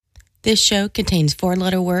This show contains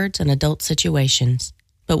 4-letter words and adult situations.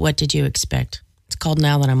 But what did you expect? It's called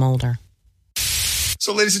Now That I'm Older.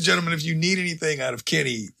 So, ladies and gentlemen, if you need anything out of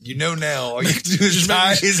Kenny, you know now all you have to do is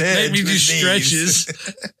tie his head. Make me do stretches.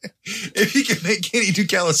 If he can make Kenny do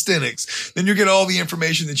calisthenics, then you'll get all the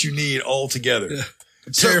information that you need all together. Yeah.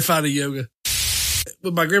 I'm terrified of yoga.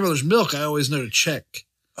 With my grandmother's milk, I always know to check.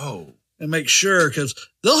 Oh. And make sure, because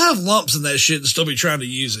they'll have lumps in that shit and still be trying to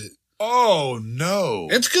use it. Oh, no.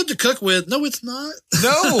 It's good to cook with. No, it's not.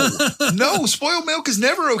 No. Spoiled milk is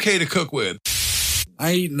never okay to cook with. I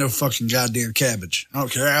ain't no fucking goddamn cabbage. I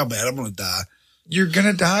don't care how bad. I'm going to die. You're going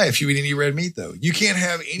to die if you eat any red meat, though. You can't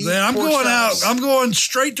have any. Then I'm going out. I'm going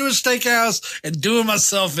straight to a steakhouse and doing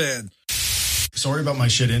myself in. Sorry about my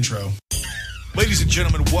shit intro. Ladies and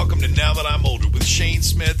gentlemen, welcome to Now That I'm Older with Shane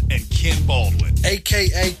Smith and Ken Baldwin.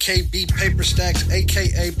 A.K.A. KB Paper Stacks,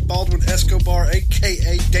 A.K.A. Baldwin Escobar,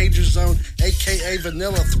 A.K.A. Danger Zone, A.K.A.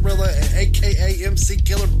 Vanilla Thriller, and A.K.A. MC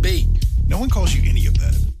Killer B. No one calls you any of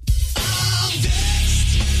that.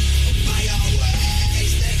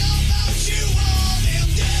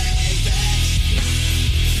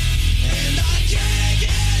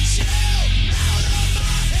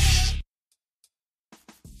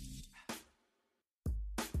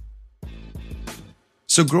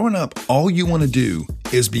 So growing up, all you want to do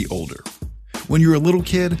is be older. When you're a little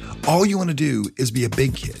kid, all you want to do is be a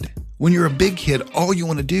big kid. When you're a big kid, all you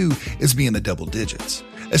want to do is be in the double digits.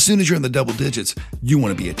 As soon as you're in the double digits, you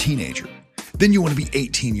want to be a teenager. Then you want to be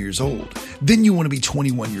 18 years old. Then you want to be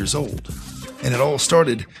 21 years old. And it all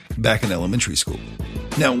started back in elementary school.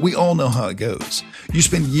 Now, we all know how it goes. You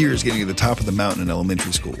spend years getting to the top of the mountain in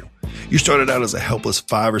elementary school. You started out as a helpless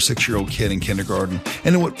 5 or 6 year old kid in kindergarten,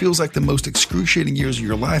 and in what feels like the most excruciating years of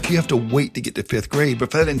your life, you have to wait to get to 5th grade.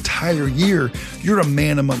 But for that entire year, you're a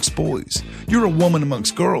man amongst boys. You're a woman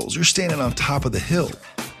amongst girls. You're standing on top of the hill.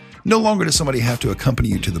 No longer does somebody have to accompany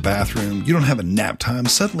you to the bathroom. You don't have a nap time.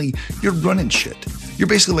 Suddenly, you're running shit. You're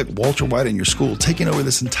basically like Walter White in your school, taking over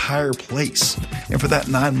this entire place. And for that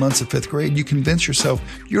 9 months of 5th grade, you convince yourself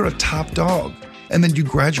you're a top dog. And then you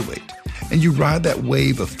graduate. And you ride that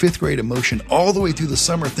wave of 5th grade emotion all the way through the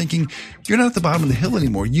summer thinking you're not at the bottom of the hill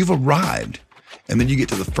anymore. You've arrived. And then you get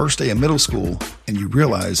to the first day of middle school and you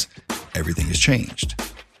realize everything has changed.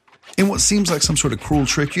 In what seems like some sort of cruel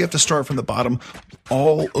trick, you have to start from the bottom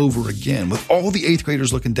all over again with all the 8th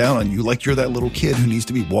graders looking down on you like you're that little kid who needs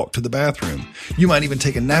to be walked to the bathroom. You might even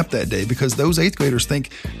take a nap that day because those 8th graders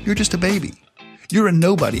think you're just a baby. You're a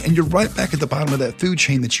nobody and you're right back at the bottom of that food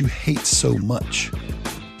chain that you hate so much.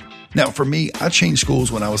 Now, for me, I changed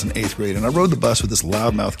schools when I was in 8th grade, and I rode the bus with this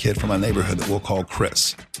loudmouth kid from my neighborhood that we'll call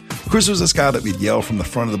Chris. Chris was this guy that we'd yell from the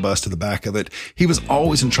front of the bus to the back of it. He was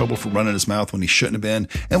always in trouble for running his mouth when he shouldn't have been,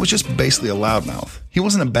 and was just basically a loudmouth. He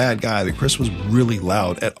wasn't a bad guy, but Chris was really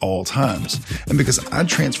loud at all times. And because I'd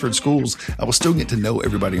transferred schools, I was still getting to know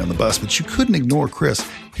everybody on the bus, but you couldn't ignore Chris.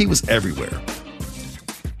 He was everywhere.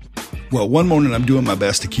 Well, one morning I'm doing my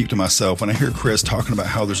best to keep to myself when I hear Chris talking about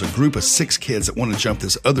how there's a group of 6 kids that want to jump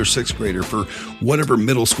this other 6th grader for whatever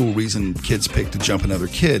middle school reason kids pick to jump another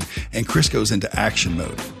kid, and Chris goes into action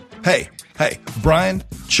mode. Hey, Brian,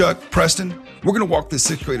 Chuck, Preston, we're going to walk this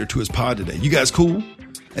 6th grader to his pod today. You guys cool?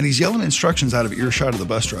 And he's yelling instructions out of earshot of the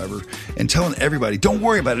bus driver and telling everybody, don't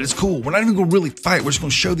worry about it, it's cool. We're not even going to really fight. We're just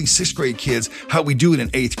going to show these 6th grade kids how we do it in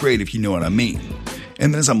 8th grade, if you know what I mean.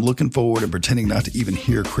 And then as I'm looking forward and pretending not to even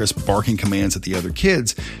hear Chris barking commands at the other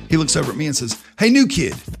kids, he looks over at me and says, hey, new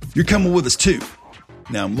kid, you're coming with us too.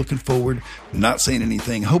 Now I'm looking forward, not saying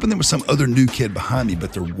anything, hoping there was some other new kid behind me,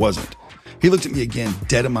 but there wasn't. He looked at me again,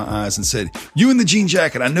 dead in my eyes, and said, you in the jean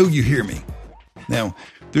jacket, I know you hear me. Now,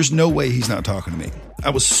 there's no way he's not talking to me. I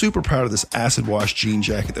was super proud of this acid wash jean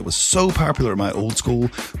jacket that was so popular at my old school,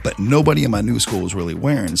 but nobody in my new school was really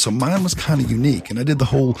wearing. So mine was kind of unique. And I did the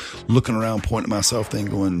whole looking around, pointing at myself thing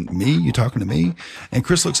going, me? You talking to me? And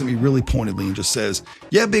Chris looks at me really pointedly and just says,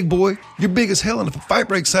 yeah, big boy, you're big as hell. And if a fight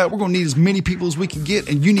breaks out, we're going to need as many people as we can get.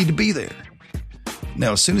 And you need to be there.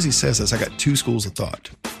 Now, as soon as he says this, I got 2 schools of thought.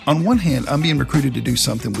 On one hand, I'm being recruited to do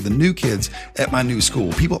something with the new kids at my new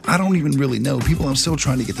school. People I don't even really know. People I'm still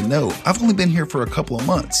trying to get to know. I've only been here for a couple of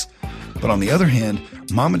months. But on the other hand,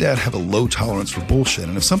 mom and dad have a low tolerance for bullshit.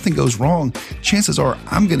 And if something goes wrong, chances are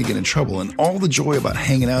I'm going to get in trouble. And all the joy about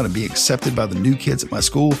hanging out and being accepted by the new kids at my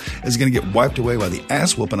school is going to get wiped away by the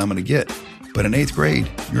ass whooping I'm going to get. But in 8th grade,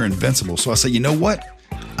 you're invincible. So I say, you know what?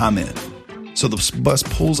 I'm in. So the bus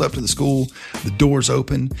pulls up to the school, the doors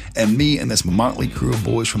open, and me and this motley crew of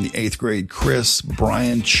boys from the 8th grade, Chris,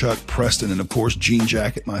 Brian, Chuck, Preston, and of course, Jean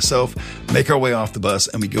Jacket, myself, make our way off the bus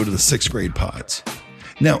and we go to the 6th grade pods.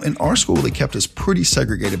 Now, in our school, they kept us pretty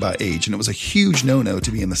segregated by age, and it was a huge no-no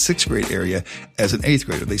to be in the 6th grade area as an 8th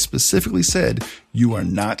grader. They specifically said, you are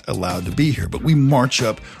not allowed to be here. But we march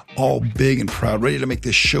up all big and proud, ready to make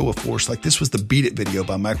this show of force like this was the Beat It video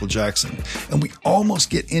by Michael Jackson. And we almost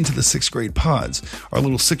get into the 6th grade pods. Our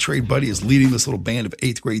little 6th grade buddy is leading this little band of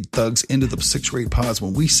 8th grade thugs into the 6th grade pods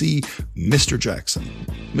when we see Mr. Jackson.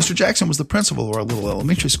 Mr. Jackson was the principal of our little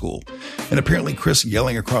elementary school. And apparently Chris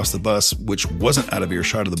yelling across the bus, which wasn't out of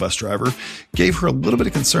earshot of the bus driver, gave her a little bit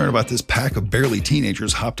of concern about this pack of barely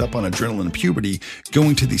teenagers hopped up on adrenaline and puberty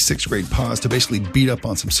going to these 6th grade pods to basically beat up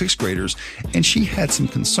on some 6th graders. And she had some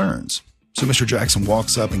concerns. So Mr. Jackson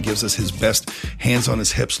walks up and gives us his best hands on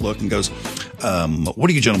his hips look and goes, what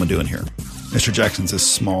are you gentlemen doing here? Mr. Jackson's this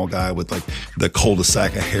small guy with like the coldest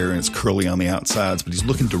sack of hair and it's curly on the outsides, but he's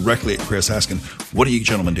looking directly at Chris asking, what are you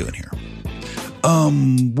gentlemen doing here?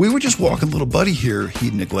 We were just walking little buddy here.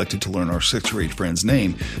 He'd neglected to learn our 6th grade friend's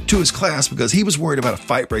name to his class because he was worried about a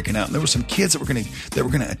fight breaking out. And there were some kids that were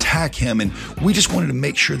going to attack him. And we just wanted to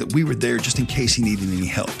make sure that we were there just in case he needed any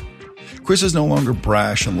help. Chris is no longer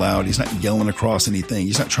brash and loud. He's not yelling across anything.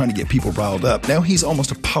 He's not trying to get people riled up. Now he's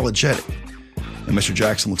almost apologetic. And Mr.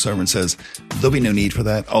 Jackson looks over and says, there'll be no need for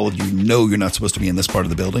that. All of you know you're not supposed to be in this part of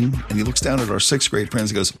the building. And he looks down at our 6th grade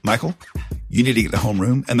friends and goes, Michael, you need to get to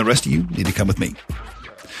homeroom, and the rest of you need to come with me.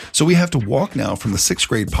 So we have to walk now from the 6th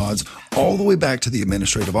grade pods all the way back to the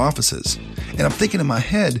administrative offices. And I'm thinking in my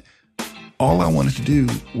head, all I wanted to do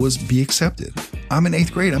was be accepted. I'm in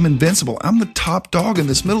 8th grade. I'm invincible. I'm the top dog in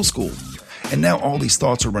this middle school. And now all these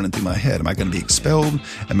thoughts are running through my head. Am I going to be expelled?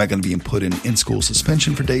 Am I going to be put in school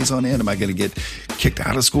suspension for days on end? Am I going to get kicked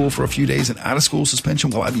out of school for a few days and out of school suspension?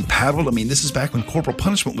 Will I be paddled? I mean, this is back when corporal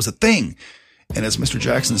punishment was a thing. And as Mr.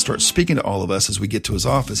 Jackson starts speaking to all of us as we get to his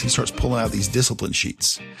office, he starts pulling out these discipline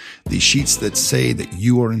sheets, these sheets that say that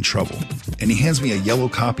you are in trouble. And he hands me a yellow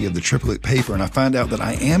copy of the triplicate paper, and I find out that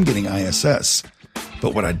I am getting ISS.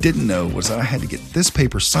 But what I didn't know was that I had to get this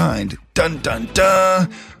paper signed, dun, dun,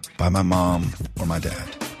 dun, by my mom or my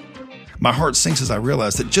dad. My heart sinks as I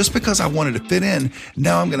realize that just because I wanted to fit in,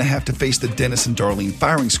 now I'm going to have to face the Dennis and Darlene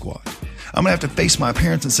firing squad. I'm going to have to face my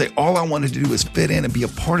parents and say all I wanted to do is fit in and be a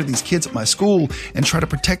part of these kids at my school and try to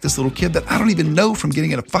protect this little kid that I don't even know from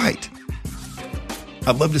getting in a fight.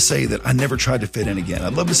 I'd love to say that I never tried to fit in again.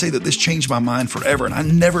 I'd love to say that this changed my mind forever and I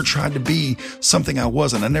never tried to be something I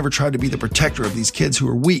wasn't. I never tried to be the protector of these kids who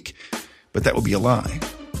are weak, but that would be a lie.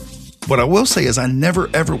 What I will say is I never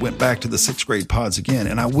ever went back to the 6th grade pods again,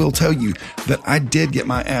 and I will tell you that I did get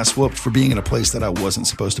my ass whooped for being in a place that I wasn't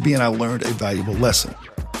supposed to be, and I learned a valuable lesson.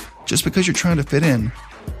 Just because you're trying to fit in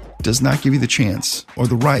does not give you the chance or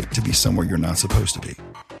the right to be somewhere you're not supposed to be.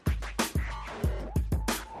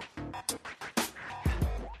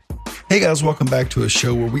 Hey guys, welcome back to a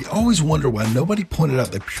show where we always wonder why nobody pointed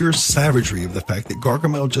out the pure savagery of the fact that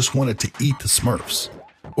Gargamel just wanted to eat the Smurfs.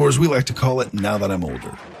 Or as we like to call it, Now That I'm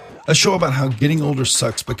Older. A show about how getting older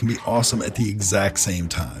sucks but can be awesome at the exact same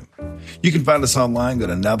time. You can find us online. Go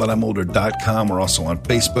to nowthatimolder.com. We're also on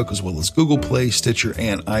Facebook as well as Google Play, Stitcher,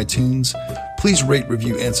 and iTunes. Please rate,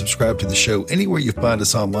 review, and subscribe to the show anywhere you find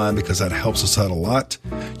us online because that helps us out a lot.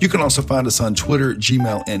 You can also find us on Twitter,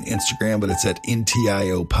 Gmail, and Instagram, but it's at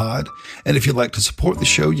NTIOPod. And if you'd like to support the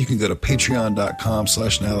show, you can go to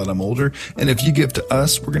patreon.com/nowthatimolder. And if you give to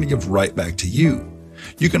us, we're going to give right back to you.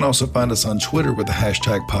 You can also find us on Twitter with the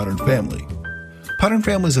hashtag PodernFamily. Podern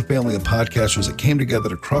Family is a family of podcasters that came together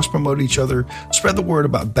to cross-promote each other, spread the word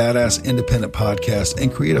about badass independent podcasts,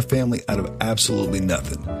 and create a family out of absolutely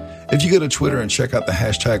nothing. If you go to Twitter and check out the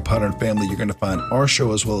hashtag Podern Family, you're going to find our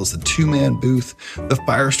show as well as the Two-Man Booth, the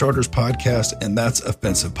Firestarters podcast, and That's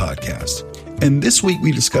Offensive podcast. And this week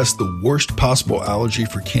we discussed the worst possible allergy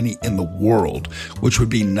for Kenny in the world, which would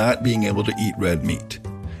be not being able to eat red meat.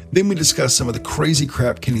 Then we discuss some of the crazy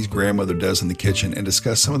crap Kenny's grandmother does in the kitchen and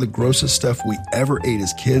discuss some of the grossest stuff we ever ate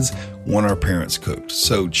as kids when our parents cooked.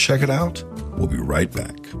 So check it out. We'll be right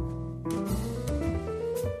back.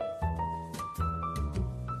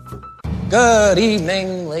 Good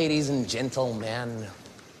evening, ladies and gentlemen.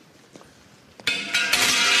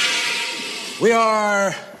 We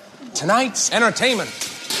are tonight's entertainment.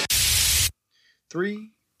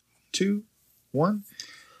 3, 2, 1.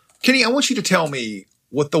 Kenny, I want you to tell me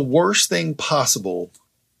what the worst thing possible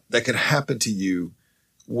that could happen to you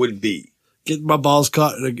would be. Get my balls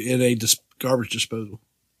caught in a garbage disposal.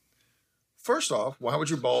 First off, why would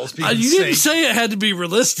your balls be in You sink? didn't say it had to be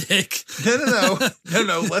realistic. No.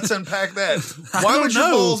 Let's unpack that. Why would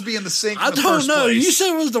your balls be in the sink in the first place? You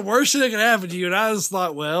said it was the worst thing that could happen to you, and I just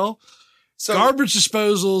thought, well, So garbage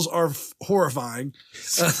disposals are horrifying.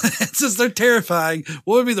 Since they're terrifying,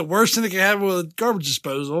 what would be the worst thing that can happen with a garbage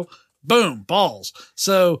disposal? Boom, balls.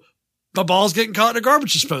 So the ball's getting caught in a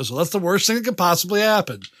garbage disposal. That's the worst thing that could possibly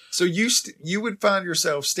happen. So you would find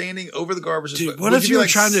yourself standing over the garbage disposal. Dude, what if you were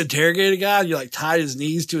trying to interrogate a guy and you like tied his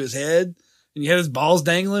knees to his head and you had his balls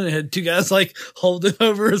dangling and had two guys like hold him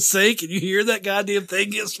over a sink and you hear that goddamn thing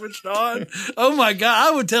get switched on? Oh my God.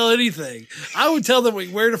 I would tell anything. I would tell them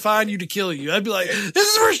where to find you to kill you. I'd be like, this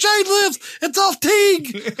is where Shane lives. It's off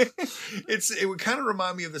Teague. It would kind of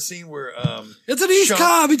remind me of the scene where, it's an East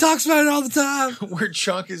Cobb. He talks about it all the time. Where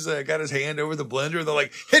Chunk has got his hand over the blender and they're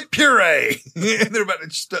like, hit puree. And they're about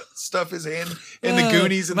to stuff his hand in the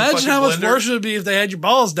Goonies in the fucking blender. Imagine how much worse it would be if they had your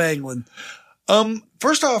balls dangling.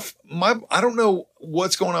 First off, I don't know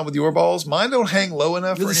what's going on with your balls. Mine don't hang low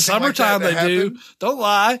enough. In the summertime, like they do. Don't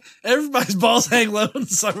lie. Everybody's balls hang low in the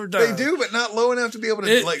summertime. They do, but not low enough to be able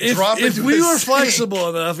to drop into. If we were flexible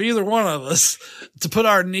enough, either one of us, to put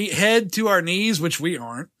our head to our knees, which we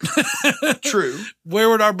aren't. True. Where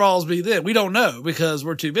would our balls be then? We don't know because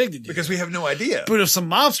we're too big to do. Because we have no idea. But if some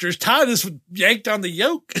mobsters tied us, yanked on the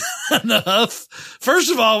yoke enough, first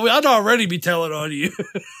of all, I'd already be telling on you.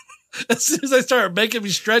 As soon as they started making me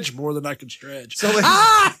stretch more than I could stretch. So, this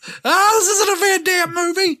isn't a Van Damme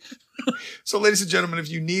movie. So, ladies and gentlemen, if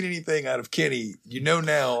you need anything out of Kenny, you know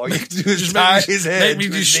now all you have to do is tie his head. Make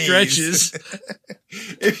me do stretches.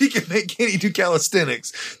 If you can make Kenny do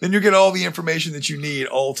calisthenics, then you'll get all the information that you need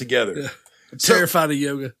all together. Yeah. I'm terrified of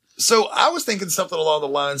yoga. So I was thinking something along the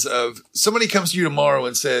lines of somebody comes to you tomorrow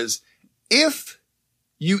and says, if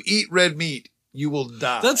you eat red meat, you will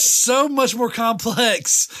die. That's so much more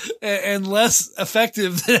complex and less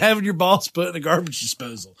effective than having your balls put in a garbage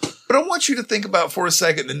disposal. But I want you to think about for a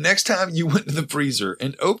second, the next time you went to the freezer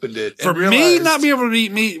and opened it. For me, not being able to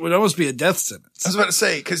eat meat would almost be a death sentence. I was about to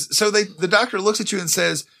say, the doctor looks at you and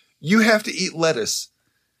says, you have to eat lettuce.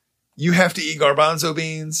 You have to eat garbanzo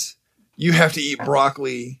beans. You have to eat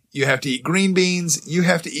broccoli. You have to eat green beans. You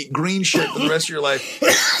have to eat green shit for the rest of your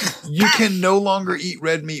life. You can no longer eat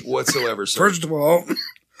red meat whatsoever, sir. First of all,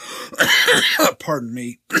 pardon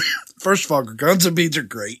me. First of all, garbanzo beans are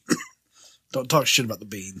great. Don't talk shit about the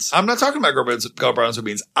beans. I'm not talking about garbanzo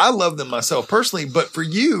beans. I love them myself personally, but for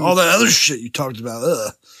you. All that other shit you talked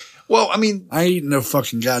about, Well, I mean. I ain't eating no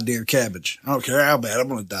fucking goddamn cabbage. I don't care how bad. I'm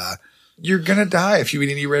going to die. You're going to die if you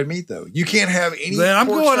eat any red meat, though. You can't have any. Then I'm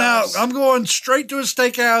going out. I'm going straight to a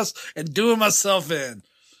steakhouse and doing myself in.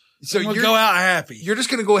 So I'm going to go out happy. You're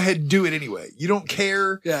just going to go ahead and do it anyway. You don't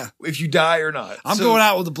care if you die or not. I'm going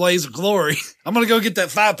out with a blaze of glory. I'm going to go get that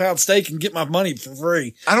 5-pound steak and get my money for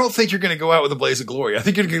free. I don't think you're going to go out with a blaze of glory. I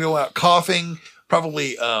think you're going to go out coughing,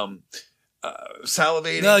 probably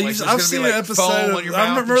salivating. No, I've seen an episode. I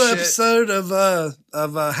remember that episode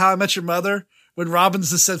of How I Met Your Mother. When Robin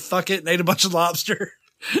just said fuck it and ate a bunch of lobster.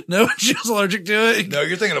 No, she was allergic to it. No,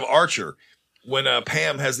 you're thinking of Archer. When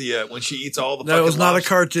Pam has when she eats all the fucking No, it was not lobster. a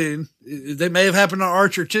cartoon. They may have happened on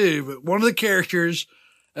Archer too, but one of the characters,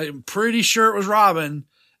 I'm pretty sure it was Robin,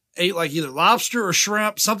 ate like either lobster or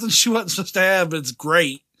shrimp, something she wasn't supposed to have, but it's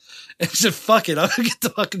great. And she said, fuck it, I'll get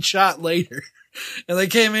the fucking shot later. And they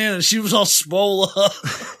came in and she was all swole up.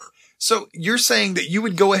 So you're saying that you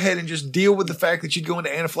would go ahead and just deal with the fact that you'd go into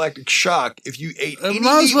anaphylactic shock if you ate any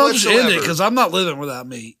might as meat well whatsoever. just end it because I'm not living without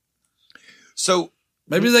meat. So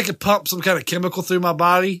maybe they could pump some kind of chemical through my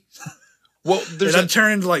body. Well, I'd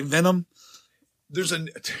turn into like Venom. There's a no.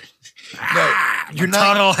 You're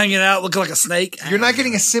not all hanging out, looking like a snake. You're not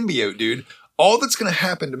getting a symbiote, dude. All that's going to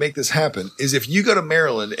happen to make this happen is if you go to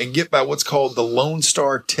Maryland and get by what's called the Lone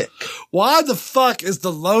Star tick. Why the fuck is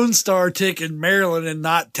the Lone Star tick in Maryland and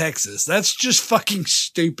not Texas? That's just fucking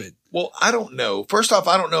stupid. Well, I don't know. First off,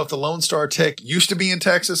 I don't know if the Lone Star tick used to be in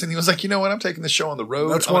Texas and he was like, you know what? I'm taking this show on the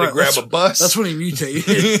road. I'm going to grab a bus. That's when he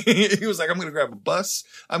mutated. He was like, I'm going to grab a bus.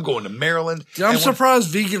 I'm going to Maryland. Dude, I'm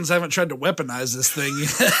surprised vegans haven't tried to weaponize this thing yet.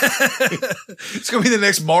 It's going to be the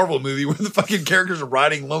next Marvel movie where the fucking characters are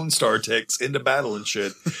riding Lone Star ticks into battle and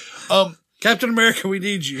shit. Captain America, we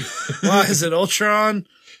need you. Why? Is it Ultron?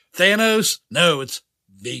 Thanos? No, it's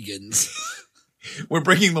vegans. We're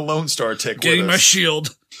bringing the Lone Star tick with us. Getting my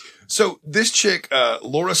shield. So this chick,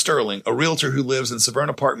 Laura Sterling, a realtor who lives in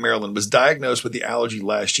Severna Park, Maryland, was diagnosed with the allergy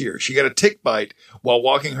last year. She got a tick bite while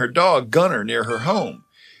walking her dog, Gunner, near her home.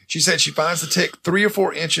 She said she finds the tick 3 or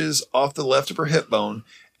 4 inches off the left of her hip bone.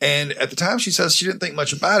 And at the time, she says she didn't think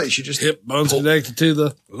much about it. She just hip bone's connected to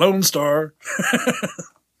the Lone Star.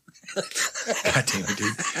 God damn it,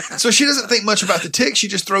 dude. So she doesn't think much about the tick. She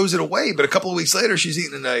just throws it away. But a couple of weeks later, she's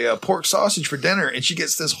eating a pork sausage for dinner and she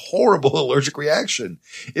gets this horrible allergic reaction.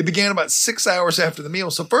 It began about 6 hours after the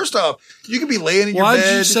meal. So first off, you could be laying in your Why bed.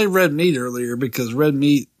 did you say red meat earlier? Because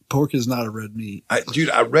pork is not a red meat. Dude,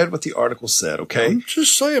 I read what the article said, okay? I'm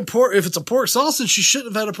just saying, pork. If it's a pork sausage, she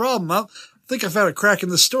shouldn't have had a problem. I think I found a crack in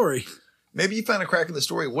the story. Maybe you found a crack in the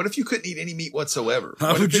story. What if you couldn't eat any meat whatsoever?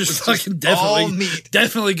 I would just fucking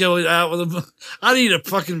definitely go out with I'd eat a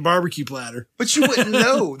fucking barbecue platter. But you wouldn't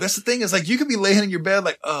know. That's the thing is like you could be laying in your bed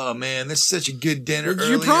like, oh man, this is such a good dinner.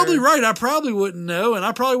 You're probably right. I probably wouldn't know, and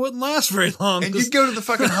I probably wouldn't last very long. And you'd go to the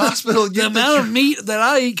fucking hospital. The amount of meat that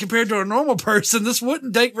I eat compared to a normal person, this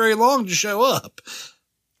wouldn't take very long to show up.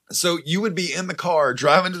 So you would be in the car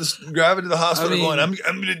driving to the hospital going, I'm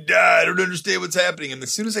going to die. I don't understand what's happening. And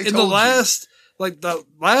as soon as they told the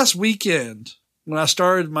last weekend when I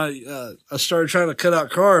started I started trying to cut out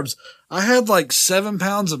carbs, I had like 7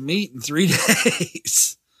 pounds of meat in 3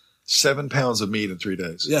 days. 7 pounds of meat in 3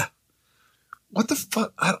 days. Yeah. What the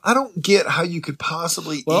fuck? I don't get how you could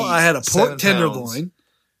possibly eat. Well, I had a pork 7 tenderloin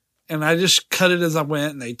and I just cut it as I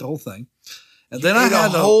went and ate the whole thing. And then I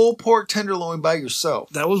had a whole pork tenderloin by yourself.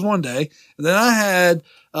 That was one day. And then I had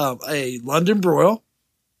a London broil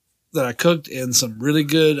that I cooked in some really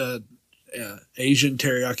good Asian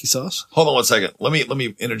teriyaki sauce. Hold on one second. Let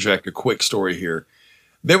me interject a quick story here.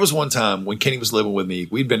 There was one time when Kenny was living with me.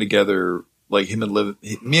 We'd been together, like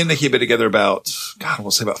me and Nikki had been together about, I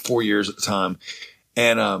want to say about 4 years at the time.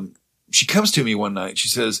 And she comes to me one night. She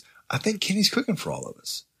says, I think Kenny's cooking for all of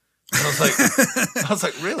us. And I was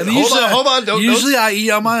like, really? Hold on. Usually I eat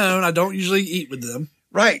on my own. I don't usually eat with them.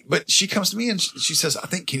 Right. But she comes to me and she says, I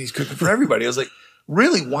think Kenny's cooking for everybody. I was like,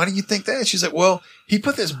 really? Why do you think that? She's like, well, he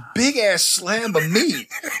put this big ass slab of meat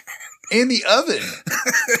in the oven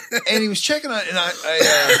and he was checking on it. And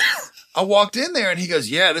I walked in there and he goes,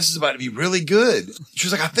 yeah, this is about to be really good. She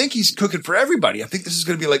was like, I think he's cooking for everybody. I think this is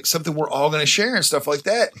going to be like something we're all going to share and stuff like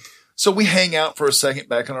that. So we hang out for a second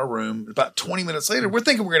back in our room. About 20 minutes later, we're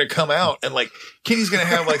thinking we're going to come out and like Kenny's going to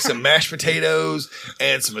have like some mashed potatoes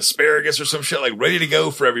and some asparagus or some shit like ready to go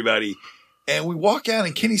for everybody. And we walk out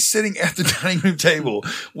and Kenny's sitting at the dining room table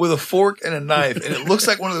with a fork and a knife. And it looks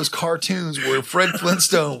like one of those cartoons where Fred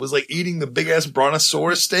Flintstone was like eating the big ass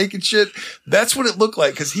brontosaurus steak and shit. That's what it looked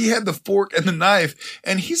like because he had the fork and the knife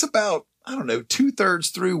and he's about, I don't know,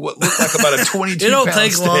 2/3 through what looked like about a 22 It don't pound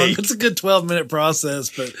take steak. long. It's a good 12-minute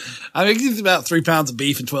process, but I mean, it's about 3 pounds of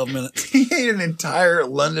beef in 12 minutes. He ate an entire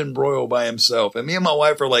London broil by himself. And me and my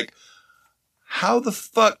wife are like, how the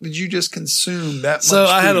fuck did you just consume that much So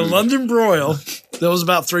I had a food? London broil that was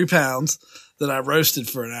about 3 pounds that I roasted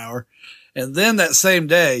for an hour. And then that same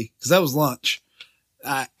day, because that was lunch,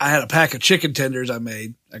 I had a pack of chicken tenders I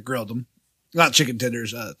made. I grilled them. Not chicken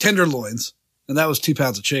tenders, tenderloins. And that was 2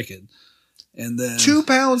 pounds of chicken. And then 2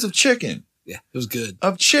 pounds of chicken. Yeah, it was good.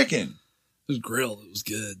 Of chicken. It was grilled. It was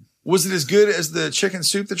good. Was it as good as the chicken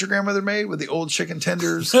soup that your grandmother made with the old chicken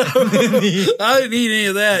tenders? I didn't eat any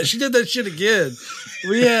of that. She did that shit again.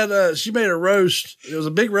 We had, she made a roast. It was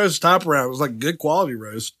a big roast top round. It was like good quality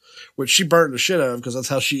roast, which she burnt the shit out of because that's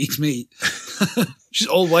how she eats meat. She's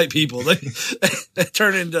old white people. They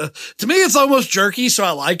turn into, to me, it's almost jerky. So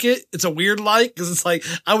I like it. It's a weird like, cause it's like,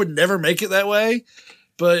 I would never make it that way.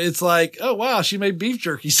 But it's like, oh wow, she made beef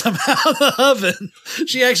jerky somehow in the oven.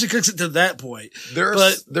 She actually cooks it to that point.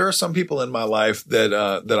 There are some people in my life that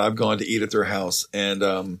I've gone to eat at their house,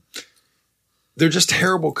 and they're just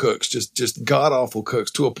terrible cooks, just god awful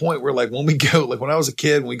cooks. To a point where, like, when we go, like when I was a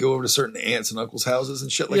kid, when we go over to certain aunts and uncles' houses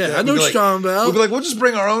and shit like that. Yeah, I know what you're talking about. We'll be like, we'll just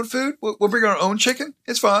bring our own food. We'll bring our own chicken.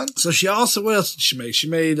 It's fine. So she also, what else did she make? She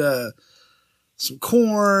made some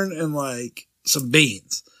corn and like some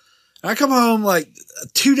beans. I come home like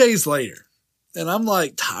 2 days later and I'm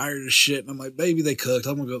like tired as shit. And I'm like, baby, they cooked.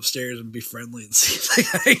 I'm going to go upstairs and be friendly and see if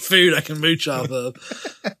they got any food I can mooch off of.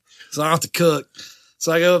 So I don't have to cook.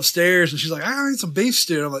 So I go upstairs and she's like, I need some beef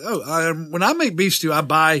stew. And I'm like, oh, when I make beef stew, I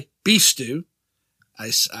buy beef stew.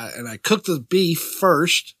 And I cook the beef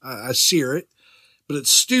first. I sear it, but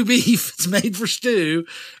it's stew beef. It's made for stew.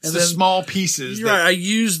 And then small pieces. You're right. I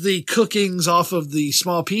use the cookings off of the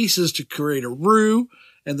small pieces to create a roux.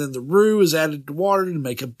 And then the roux is added to water to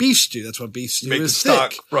make a beef stew. That's what beef stew make is. The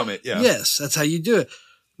stock thick. from it. Yeah. Yes. That's how you do it.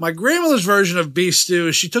 My grandmother's version of beef stew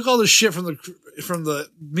is she took all this shit from the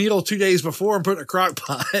meal 2 days before and put it in a crock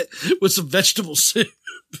pot with some vegetable soup.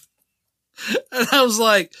 And I was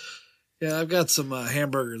like, yeah, I've got some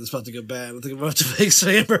hamburger that's about to go bad. I think I'm about to make some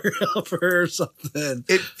hamburger for her or something.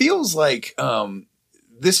 It feels like,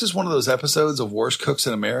 this is one of those episodes of Worst Cooks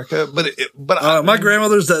in America, but my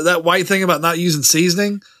grandmother's that white thing about not using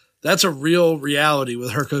seasoning. That's a real reality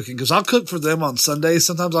with her cooking. Cause I'll cook for them on Sundays.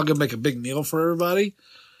 Sometimes I'll go make a big meal for everybody.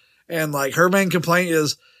 And like her main complaint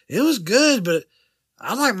is, it was good, but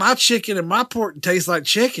I like my chicken and my pork to taste like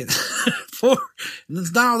chicken. And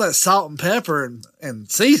it's not all that salt and pepper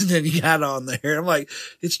and seasoning you got on there. I'm like,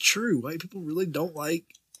 it's true. White people really don't like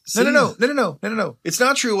seasoning. No. It's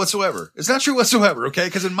not true whatsoever. It's not true whatsoever, okay?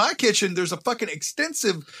 Because in my kitchen, there's a fucking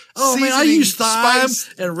extensive seasoning, I use thyme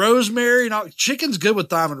spice, and rosemary. And all. Chicken's good with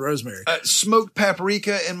thyme and rosemary. Smoked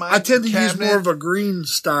paprika in my I tend to cabinet. use more of a green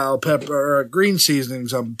style pepper or green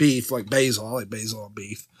seasonings on beef, like basil. I like basil on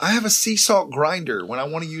beef. I have a sea salt grinder when I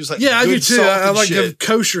want to use like I do good too. salted I like shit.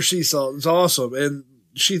 kosher sea salt. It's awesome. And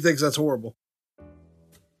she thinks that's horrible.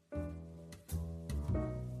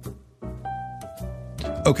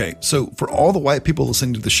 Okay, so for all the white people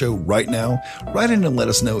listening to the show right now, write in and let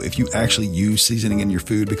us know if you actually use seasoning in your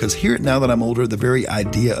food, because here at Now That I'm Older, the very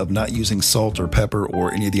idea of not using salt or pepper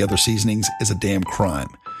or any of the other seasonings is a damn crime.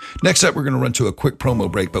 Next up, we're going to run to a quick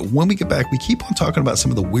promo break, but when we get back, we keep on talking about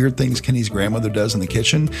some of the weird things Kenny's grandmother does in the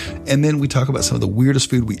kitchen, and then we talk about some of the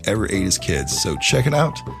weirdest food we ever ate as kids. So check it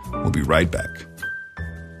out. We'll be right back.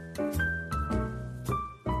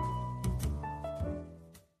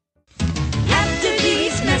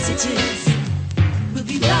 We'll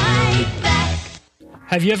be right back.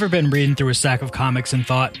 Have you ever been reading through a stack of comics and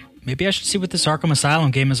thought, maybe I should see what this Arkham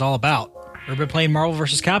Asylum game is all about? Or been playing Marvel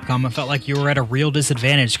vs. Capcom and felt like you were at a real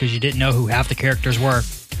disadvantage because you didn't know who half the characters were?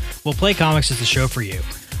 Well, Play Comics is the show for you.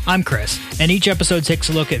 I'm Chris, and each episode takes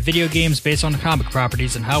a look at video games based on comic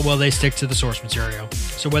properties and how well they stick to the source material.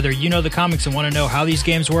 So whether you know the comics and want to know how these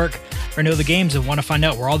games work, or know the games and want to find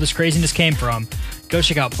out where all this craziness came from, go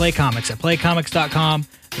check out Play Comics at playcomics.com,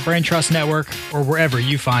 the Brain Trust Network, or wherever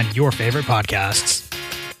you find your favorite podcasts.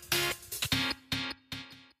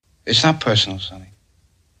 It's not personal, Sonny.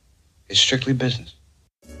 It's strictly business.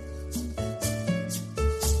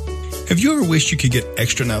 Have you ever wished you could get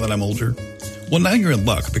extra now that I'm older? Well, now you're in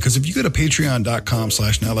luck, because if you go to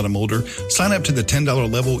patreon.com/nowthatimolder, sign up to the $10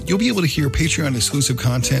 level, you'll be able to hear Patreon exclusive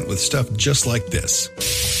content with stuff just like this.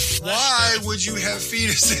 Why would you have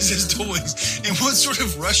fetuses as toys? In what sort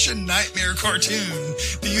of Russian nightmare cartoon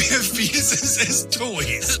do you have fetuses as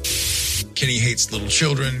toys? Kenny hates little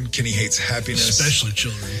children. Kenny hates happiness. Especially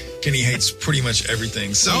children. Kenny hates pretty much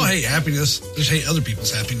everything. So I don't hate happiness. Just hate other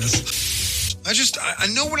people's happiness. I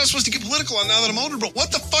know we're not supposed to get political on Now That I'm Older, but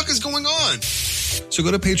what the fuck is going on? So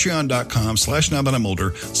go to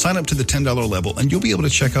patreon.com/nowthatimolder, sign up to the $10 level, and you'll be able to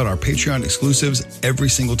check out our Patreon exclusives every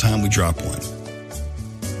single time we drop one.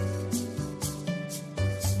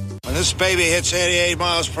 When this baby hits 88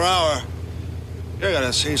 miles per hour, you're going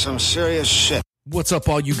to see some serious shit. What's up,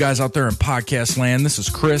 all you guys out there in podcast land? This is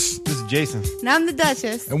Chris. This is Jason. And I'm the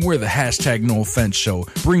Duchess. And we're the #No Offense Show,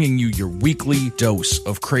 bringing you your weekly dose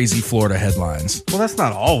of crazy Florida headlines. Well, that's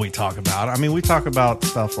not all we talk about. I mean, we talk about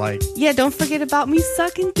stuff like... Yeah, don't forget about me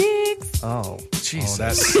sucking dicks. Oh, Jesus. Oh,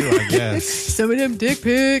 that's too, I guess. Some of them dick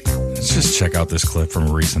pics. Let's just check out this clip from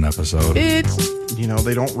a recent episode. You know,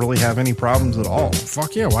 they don't really have any problems at all.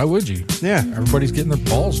 Fuck yeah, why would you? Yeah. Everybody's getting their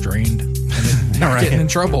balls drained. And not getting in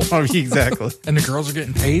trouble. Oh, exactly. And the girls are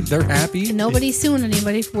getting paid. They're happy. And nobody's suing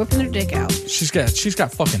anybody for whipping their dick out. She's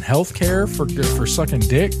got fucking health care for sucking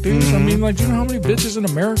dick, dude. I mean, like, do you know how many bitches in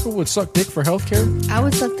America would suck dick for health care? I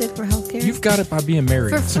would suck dick for health care. You've got it by being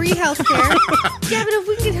married. For free health care. Yeah, but if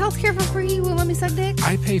we can get health care for free, you will let me suck dick?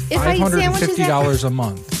 I pay $550 a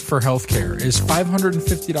month for health care. Is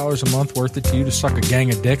 $550 a month worth it to you to suck a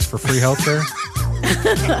gang of dicks for free health care?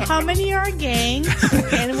 How many are a gang?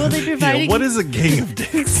 And will they be providing... what is a gang of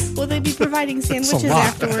dicks? Will they be providing sandwiches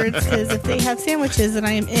afterwards? Because if they have sandwiches, then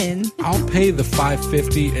I am in. I'll pay the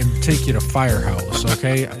 $550 and take you to Firehouse,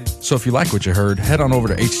 okay? So if you like what you heard, head on over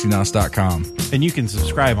to htnos.com. And you can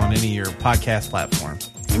subscribe on any of your podcast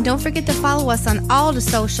platforms. And don't forget to follow us on all the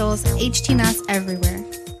socials, HTNOS everywhere.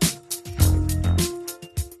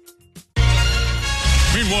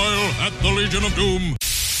 Meanwhile, at the Legion of Doom.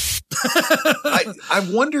 I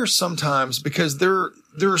wonder sometimes, because there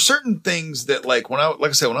are certain things that, like when I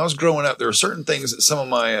was growing up, there are certain things that some of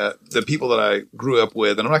my the people that I grew up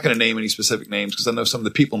with, and I'm not going to name any specific names because I know some of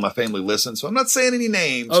the people in my family listen, so I'm not saying any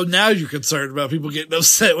names. Oh, now you're concerned about people getting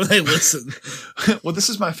upset when they listen. Well, this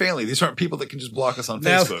is my family. These aren't people that can just block us on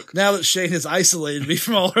Facebook. Now that Shane has isolated me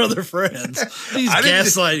from all our other friends, he's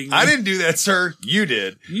gaslighting me. I didn't do that, sir. You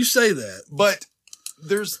did. You say that, but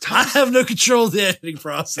there's I times have no control of the editing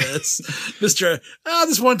process. Mr.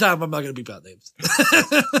 This one time I'm not going to beep out names.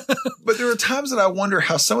 But there are times that I wonder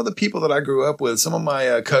how some of the people that I grew up with, some of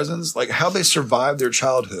my cousins, like how they survived their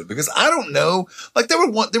childhood. Because I don't know. Like there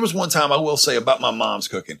was one time I will say about my mom's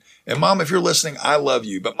cooking. And Mom, if you're listening, I love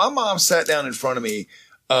you. But my mom sat down in front of me,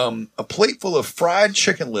 a plate full of fried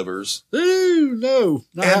chicken livers. Ooh, no,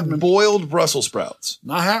 not and happening. Boiled Brussels sprouts.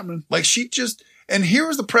 Not happening. Like and here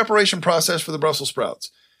was the preparation process for the Brussels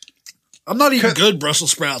sprouts. I'm not eating good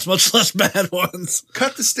Brussels sprouts, much less bad ones.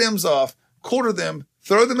 Cut the stems off, quarter them,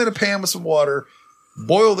 throw them in a pan with some water,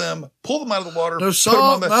 boil them, pull them out of the water. No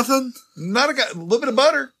salt, nothing? A little bit of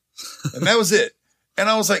butter. And that was it. And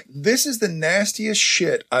I was like, this is the nastiest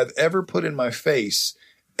shit I've ever put in my face,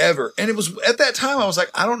 ever. And it was, at that time, I was like,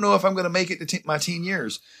 I don't know if I'm going to make it to my teen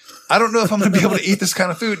years. I don't know if I'm going to be able to eat this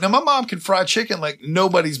kind of food. Now, my mom can fry chicken like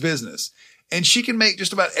nobody's business. And she can make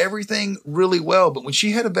just about everything really well. But when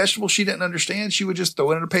she had a vegetable she didn't understand, she would just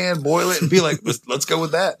throw it in a pan, boil it, and be like, let's go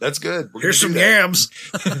with that. That's good. Here's some yams.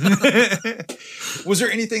 Was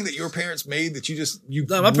there anything that your parents made that you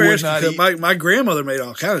no, my parents would not eat? My grandmother made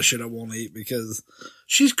all kind of shit I won't eat because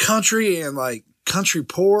she's country and like country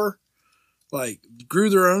poor, like grew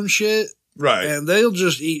their own shit. Right. And they'll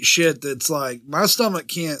just eat shit that's like, my stomach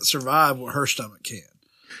can't survive what her stomach can.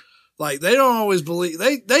 Like, they don't always believe,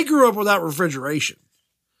 they grew up without refrigeration.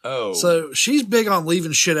 Oh. So she's big on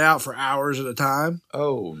leaving shit out for hours at a time.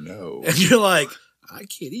 Oh, no. And you're like, I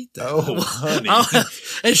can't eat that. Oh, honey.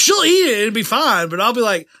 And she'll eat it, it'll be fine, but I'll be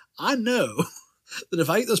like, I know that if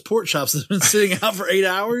I eat those pork chops that have been sitting out for 8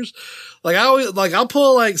 hours, like I'll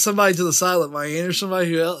pull like somebody to the side, like my aunt or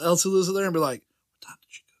somebody else who lives there, and be like, what time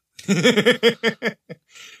did you cook?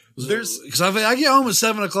 Because I get home at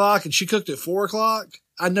 7:00 and she cooked at 4:00.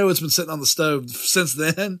 I know it's been sitting on the stove since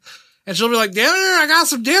then. And she'll be like, dinner, I got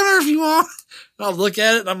some dinner if you want. And I'll look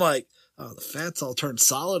at it and I'm like, oh, the fat's all turned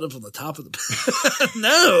solid up on the top of the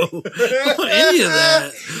No, I don't want any of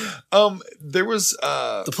that. There was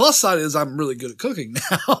the plus side is I'm really good at cooking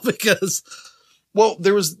now because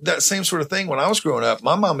there was that same sort of thing when I was growing up.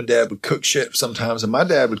 My mom and dad would cook shit sometimes, and my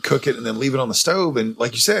dad would cook it and then leave it on the stove. And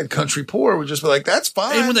like you said, country poor would just be like, that's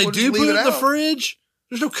fine. And when they we'll do put it in out. the fridge,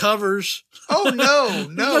 there's no covers. Oh, no,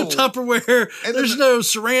 no. There's no Tupperware. And there's no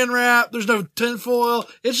saran wrap. There's no tinfoil.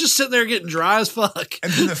 It's just sitting there getting dry as fuck.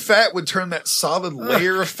 And then the fat would turn that solid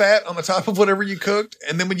layer of fat on the top of whatever you cooked.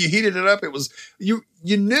 And then when you heated it up, it was, you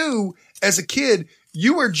knew as a kid,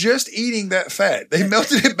 you were just eating that fat. They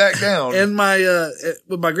melted it back down. And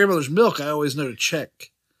with my grandmother's milk, I always know to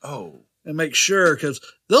check. Oh. And make sure, because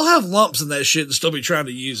they'll have lumps in that shit and still be trying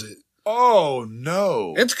to use it. Oh,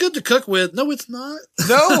 no. It's good to cook with. No, it's not.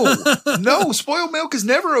 No. Spoiled milk is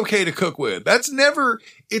never okay to cook with. It's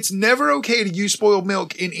never okay to use spoiled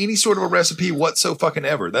milk in any sort of a recipe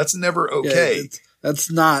whatsoever. That's never okay. Yeah,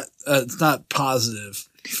 it's not positive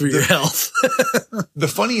for your health. The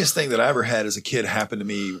funniest thing that I ever had as a kid happened to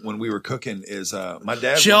me when we were cooking is, my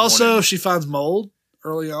dad. She finds mold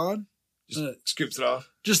early on. Just scoops it off.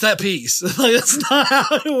 Just that piece. Like, that's not how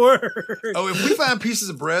it works. Oh, if we find pieces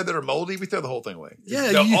of bread that are moldy, we throw the whole thing away.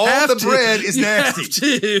 Yeah, all the bread is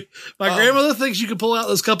nasty. My grandmother thinks you can pull out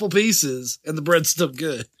those couple pieces and the bread's still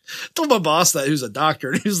good. I told my boss that, who's a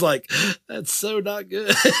doctor, and he was like, that's so not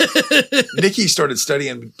good. Nikki started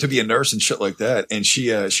studying to be a nurse and shit like that. And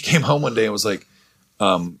she came home one day and was like,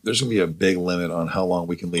 there's going to be a big limit on how long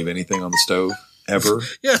we can leave anything on the stove. Ever.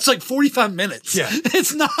 Yeah, it's like 45 minutes. Yeah.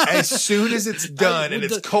 It's not. As soon as it's done and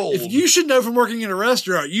it's cold. If you should know from working in a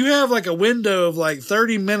restaurant, you have like a window of like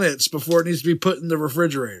 30 minutes before it needs to be put in the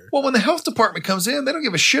refrigerator. Well, when the health department comes in, they don't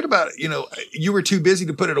give a shit about it. You were too busy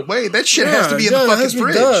to put it away. That shit has to be in the fucking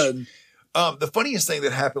fridge. The funniest thing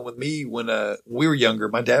that happened with me when we were younger,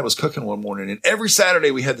 my dad was cooking one morning, and every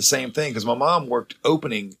Saturday we had the same thing because my mom worked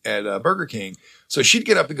opening at Burger King. So she'd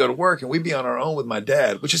get up and go to work, and we'd be on our own with my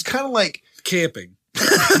dad, which is kind of like camping.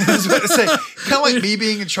 I was about to say, kind of like me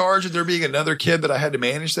being in charge and there being another kid that I had to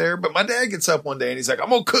manage there. But my dad gets up one day and he's like, I'm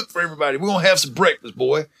going to cook for everybody. We're going to have some breakfast,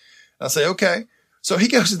 boy. I say, okay. So he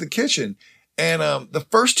goes to the kitchen, and the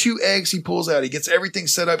first 2 eggs he pulls out, he gets everything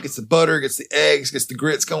set up, gets the butter, gets the eggs, gets the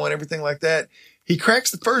grits going, everything like that. He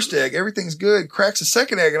cracks the first egg. Everything's good. Cracks the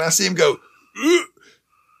second egg, and I see him go,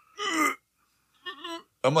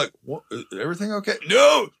 I'm like, what? Is everything okay?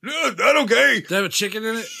 No, not okay. Did it have a chicken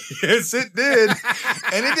in it? Yes, it did.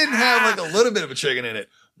 And it didn't have like a little bit of a chicken in it.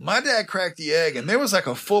 My dad cracked the egg, and there was like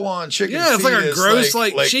a full-on chicken Yeah, it's fetus, like a gross,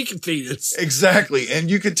 like chicken fetus. Exactly. And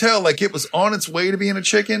you could tell, like, it was on its way to being a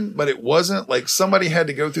chicken, but it wasn't. Like, somebody had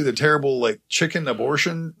to go through the terrible, like, chicken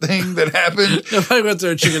abortion thing that happened. Nobody went through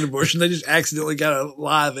a chicken abortion. They just accidentally got a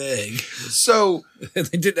live egg. So. And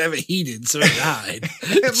they didn't have it heated, so it died.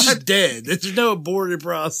 It's just dead. There's no aborted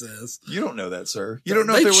process. You don't know that, sir. You don't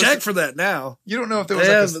know they if there check was. for that now. You don't know if there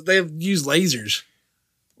was. They have used lasers.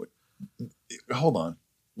 Hold on.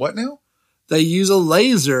 What now? They use a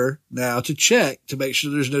laser now to check to make sure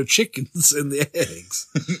there's no chickens in the eggs.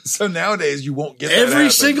 So nowadays you won't get every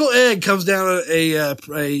single egg comes down a what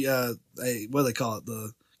do they call it?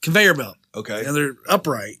 The conveyor belt. Okay. And they're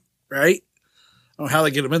upright, right? I don't know how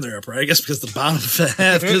they get them in there upright. I guess because the bottom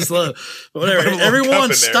half is low. But whatever.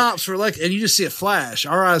 Everyone stops for like, and you just see a flash.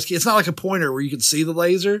 Our eyes, it's not like a pointer where you can see the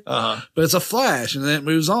laser, but it's a flash and then it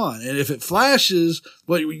moves on. And if it flashes,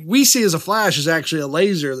 what we see as a flash is actually a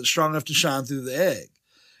laser that's strong enough to shine through the egg.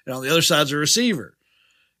 And on the other side's a receiver.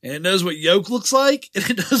 And it knows what yolk looks like, and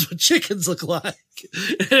it knows what chickens look like.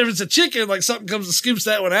 And if it's a chicken, like something comes and scoops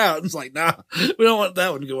that one out, and it's like, nah, we don't want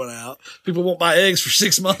that one going out. People won't buy eggs for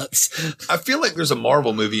 6 months. I feel like there's a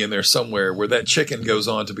Marvel movie in there somewhere where that chicken goes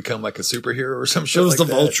on to become like a superhero or some shit. It was like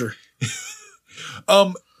the that. Vulture.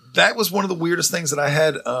 That was one of the weirdest things that I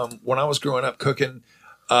had when I was growing up cooking.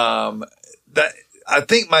 That I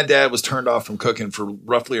think my dad was turned off from cooking for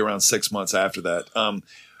roughly around 6 months after that.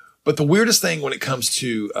 But the weirdest thing when it comes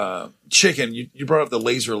to chicken, you brought up the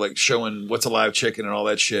laser, like showing what's a live chicken and all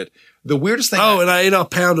that shit. The weirdest thing. Oh, and I ate a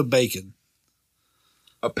pound of bacon.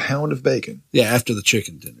 A pound of bacon? Yeah, after the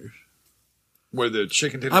chicken tenders. Where the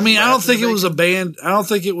chicken tenders? I mean, I don't think it was I don't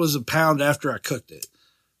think it was a pound after I cooked it.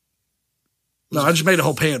 No, I just made a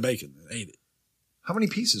whole pan of bacon and ate it. How many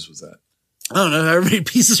pieces was that? I don't know. How many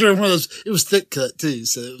pieces were in one of those? It was thick cut too,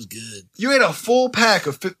 so it was good. You ate a full pack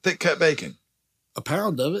of thick cut bacon. A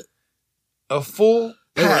pound of it. A full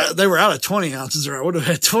pack. They were out of 20 ounces, or I would have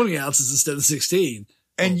had 20 ounces instead of 16.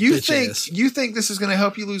 And you think this is going to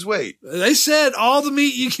help you lose weight? They said all the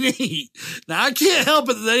meat you can eat. Now I can't help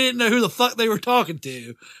it that they didn't know who the fuck they were talking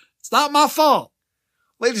to. It's not my fault.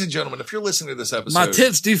 Ladies and gentlemen, if you're listening to this episode, my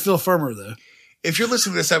tits do feel firmer though. If you're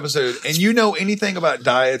listening to this episode and you know anything about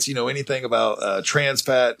diets, you know anything about trans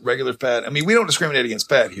fat, regular fat. I mean, we don't discriminate against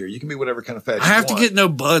fat here. You can be whatever kind of fat you want. I have to get no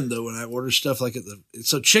bun though when I order stuff like it.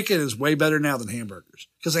 So chicken is way better now than hamburgers.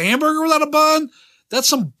 Because a hamburger without a bun, that's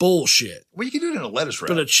some bullshit. Well, you can do it in a lettuce wrap.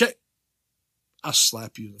 But I'll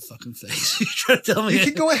slap you in the fucking face. You try to tell me you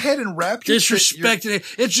can go ahead and wrap your disrespecting it.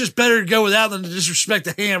 It's just better to go without than to disrespect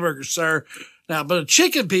the hamburger, sir. Now, but a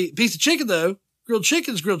chicken piece of chicken though, grilled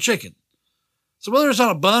chicken's grilled chicken. So whether it's on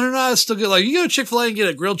a bun or not, it's still good. Like you go to Chick-fil-A and get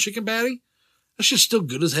a grilled chicken patty, that's just still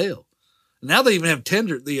good as hell. And now they even have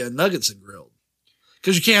the nuggets and grilled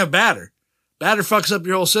because you can't have batter. Batter fucks up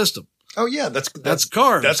your whole system. Oh yeah, that's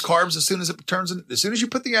carbs. That's carbs. As soon as it turns, as soon as you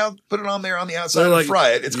put it on there on the outside and fry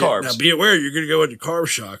it, it's carbs. Now be aware, you're going to go into carb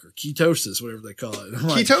shock or ketosis, whatever they call it.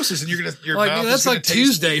 Ketosis, and your mouth that's is like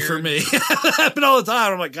Tuesday for me. That happened all the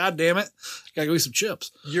time. I'm like, God damn it, gotta go eat some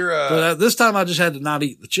chips. But this time I just had to not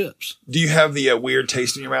eat the chips. Do you have the weird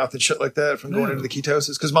taste in your mouth and shit like that from going into the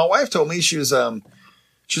ketosis? Because my wife told me she was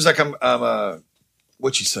like I'm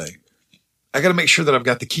what'd she say? I got to make sure that I've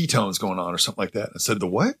got the ketones going on or something like that. I said, the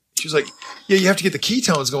what? She was like, yeah, you have to get the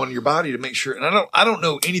ketones going in your body to make sure. And I don't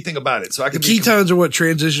know anything about it. So the ketones are what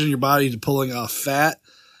transition your body to pulling off fat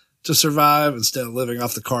to survive instead of living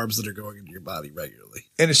off the carbs that are going into your body regularly.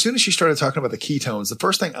 And as soon as she started talking about the ketones, the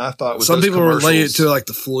first thing I thought was some people relate it to like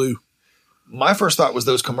the flu. My first thought was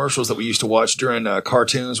those commercials that we used to watch during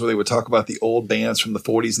cartoons where they would talk about the old bands from the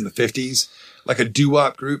 40s and the 50s. Like a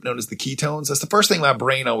doo-wop group known as the Ketones. That's the first thing my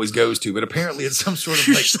brain always goes to, but apparently it's some sort of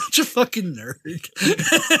You're such a fucking nerd.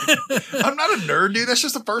 I'm not a nerd, dude. That's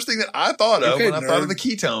just the first thing that I thought of when I thought of the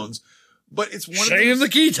Ketones. But it's one Shame of the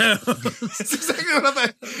Ketones. That's exactly what I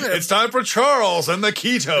thought. It's time for Charles and the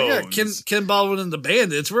Ketones. Yeah, Ken Baldwin and the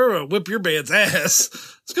Bandits. We're going to whip your band's ass.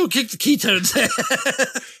 Let's go kick the Ketones'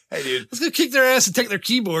 ass. Hey, dude. Let's go kick their ass and take their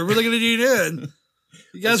keyboard. What are they going to do then?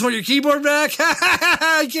 You guys want your keyboard back?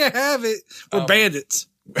 I can't have it. We're bandits.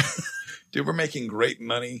 Dude, we're making great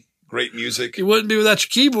money, great music. You wouldn't be without your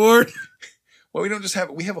keyboard. Well, we don't just have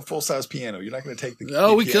it. We have a full-size piano. You're not going to take the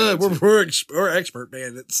Oh, we could. We're expert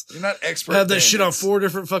bandits. You're not expert Have that bandits. shit on 4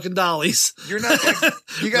 different fucking dollies. You're not.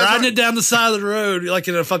 You guys riding it down the side of the road like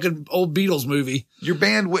in a fucking old Beatles movie. Your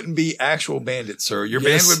band wouldn't be actual bandits, sir. Your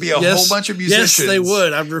band would be a whole bunch of musicians. Yes, they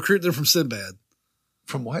would. I'd recruit them from Sinbad.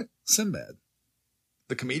 From what? Sinbad.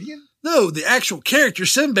 The comedian? No, the actual character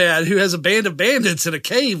Sinbad, who has a band of bandits in a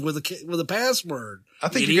cave with a password. I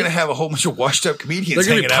think you're going to have a whole bunch of washed up comedians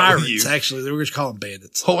They're going to be hanging out pirates, with you. actually. They were going to call them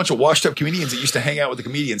bandits. A whole bunch of washed up comedians that used to hang out with the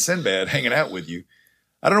comedian Sinbad hanging out with you.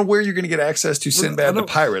 I don't know where you're going to get access to Sinbad the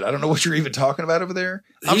pirate. I don't know what you're even talking about over there.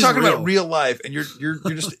 I'm talking about real life, and you're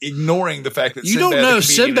just ignoring the fact that you Sinbad don't know the comedian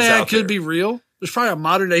is Sinbad out could there. be real. There's probably a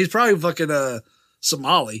modern day. He's probably fucking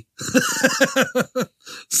Somali.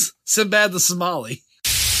 Sinbad the Somali.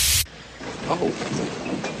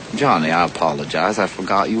 Oh, Johnny, I apologize. I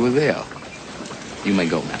forgot you were there. You may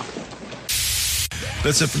go now.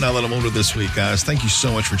 That's it for Now That I'm Older this week, guys. Thank you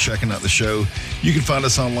so much for checking out the show. You can find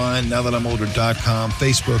us online, nowthatimolder.com,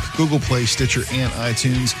 Facebook, Google Play, Stitcher, and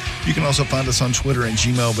iTunes. You can also find us on Twitter and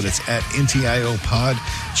Gmail, but it's at NTIOPod.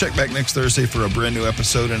 Check back next Thursday for a brand new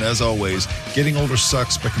episode. And as always, getting older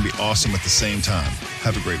sucks, but can be awesome at the same time.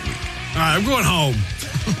 Have a great week. All right, I'm going home.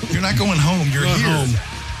 You're not going home. You're going here. Home.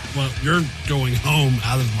 Well, you're going home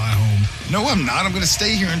out of my home. No, I'm not. I'm going to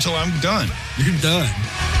stay here until I'm done. You're done.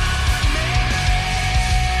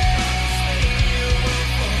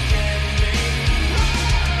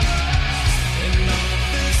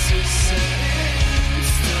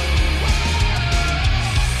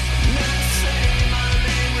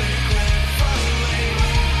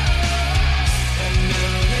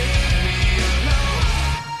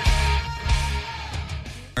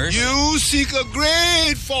 You seek a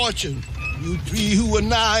great fortune, you three who are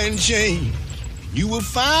nigh in change. You will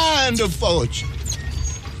find a fortune,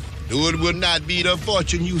 though it will not be the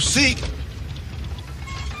fortune you seek.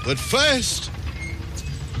 But first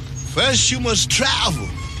you must travel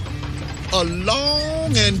a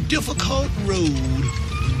long and difficult road,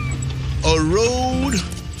 a road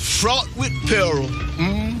fraught with peril.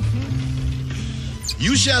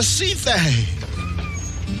 You shall see things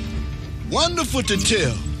wonderful to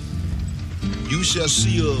tell. You shall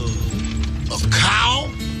see a cow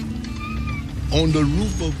on the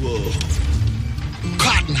roof of a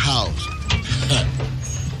cotton house.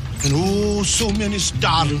 And oh, so many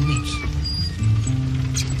startlements.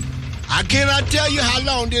 I cannot tell you how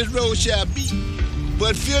long this road shall be,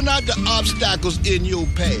 but fear not the obstacles in your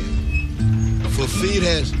path. For fate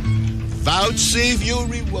has vouchsafed your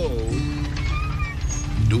reward.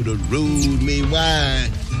 Though the road may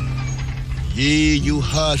wind, yea, your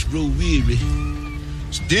hearts grow weary,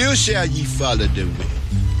 still shall ye follow the way,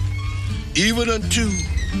 even unto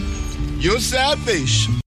your salvation.